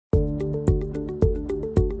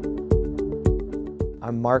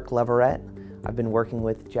I'm Mark Leverette. I've been working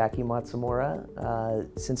with Jackie Matsumura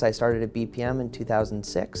since I started at BPM in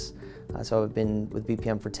 2006. So I've been with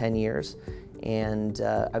BPM for 10 years. And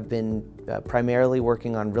I've been primarily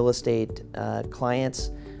working on real estate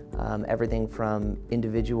clients, everything from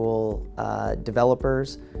individual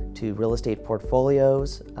developers to real estate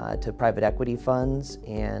portfolios to private equity funds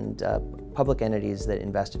and public entities that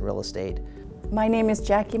invest in real estate. My name is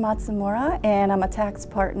Jackie Matsumura and I'm a tax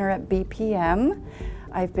partner at BPM.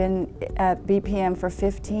 I've been at BPM for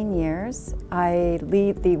 15 years. I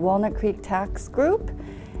lead the Walnut Creek Tax Group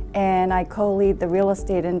and I co-lead the Real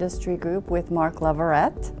Estate Industry Group with Mark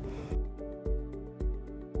Leverette.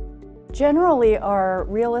 Generally, our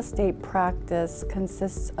real estate practice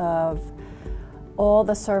consists of all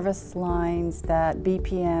the service lines that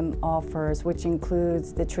BPM offers, which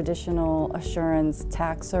includes the traditional assurance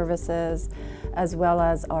tax services, as well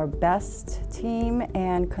as our BEST team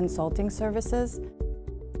and consulting services.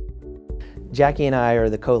 Jackie and I are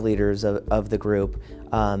the co-leaders of the group.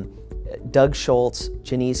 Doug Schultz,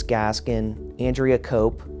 Janice Gaskin, Andrea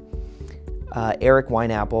Cope, Eric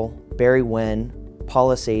Wineapple, Barry Wen,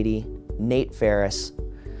 Paula Sadie, Nate Ferris,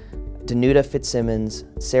 Danuta Fitzsimmons,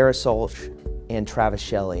 Sarah Solch, and Travis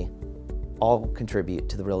Shelley all contribute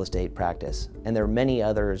to the real estate practice. And there are many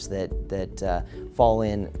others that fall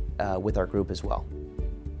in with our group as well.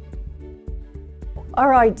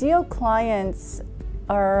 Our ideal clients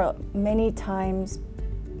are many times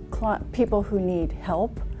people who need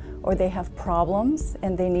help, or they have problems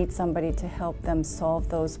and they need somebody to help them solve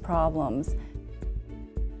those problems.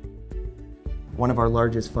 One of our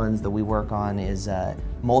largest funds that we work on is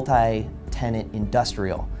multi-tenant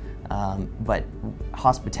industrial, but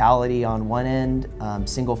hospitality on one end,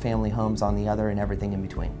 single-family homes on the other, and everything in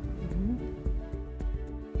between.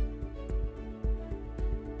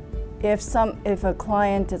 If a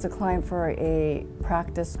client is a client for a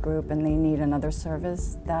practice group and they need another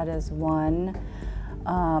service, that is one.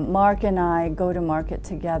 Mark and I go to market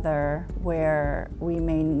together where we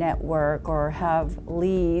may network or have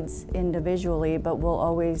leads individually, but we'll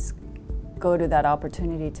always go to that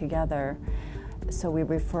opportunity together. So we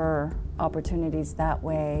refer opportunities that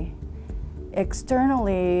way.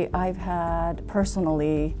 Externally, I've had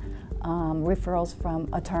personally referrals from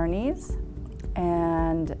attorneys,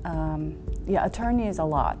 and yeah, attorneys a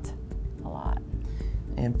lot.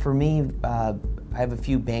 And for me, I have a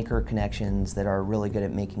few banker connections that are really good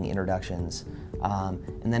at making introductions.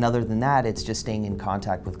 And then other than that, it's just staying in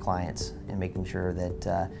contact with clients and making sure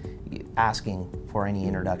that asking for any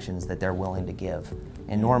introductions that they're willing to give.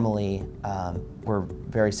 And normally, we're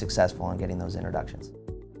very successful in getting those introductions.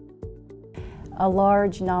 A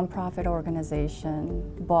large nonprofit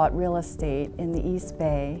organization bought real estate in the East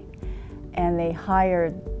Bay, and they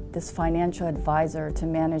hired this financial advisor to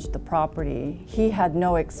manage the property. He had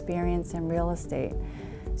no experience in real estate.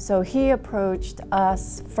 So he approached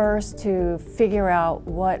us first to figure out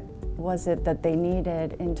what was it that they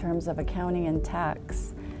needed in terms of accounting and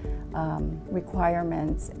tax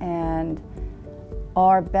requirements. And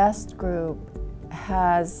our BEST group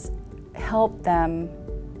has helped them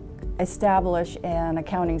establish an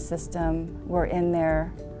accounting system. We're in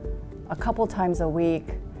there a couple times a week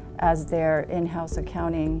as their in-house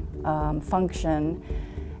accounting function.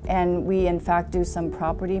 And we in fact do some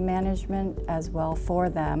property management as well for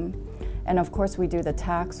them. And of course we do the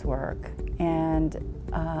tax work. And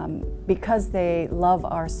because they love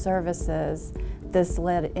our services, this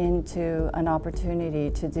led into an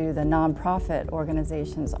opportunity to do the nonprofit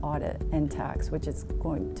organization's audit and tax, which is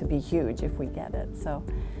going to be huge if we get it. So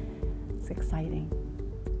it's exciting.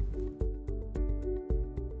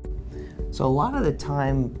 So a lot of the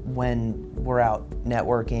time when we're out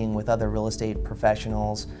networking with other real estate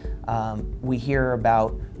professionals, we hear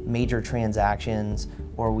about major transactions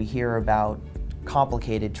or we hear about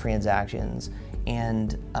complicated transactions.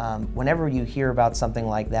 And whenever you hear about something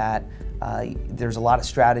like that, there's a lot of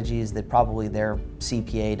strategies that probably their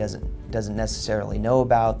CPA doesn't necessarily know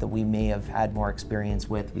about, that we may have had more experience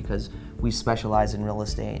with because we specialize in real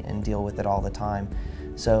estate and deal with it all the time.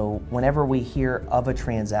 So whenever we hear of a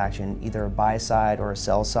transaction, either a buy side or a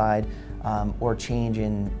sell side, or change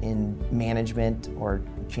in management or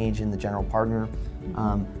change in the general partner,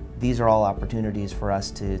 these are all opportunities for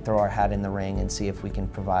us to throw our hat in the ring and see if we can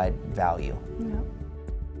provide value. Yep.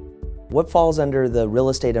 What falls under the real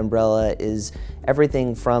estate umbrella is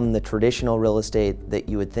everything from the traditional real estate that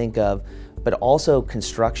you would think of, but also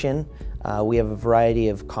construction. We have a variety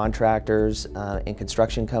of contractors and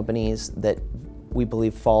construction companies that we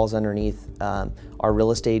believe falls underneath our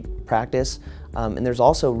real estate practice. And there's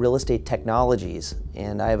also real estate technologies.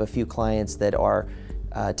 And I have a few clients that are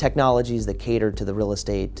technologies that cater to the real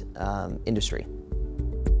estate industry.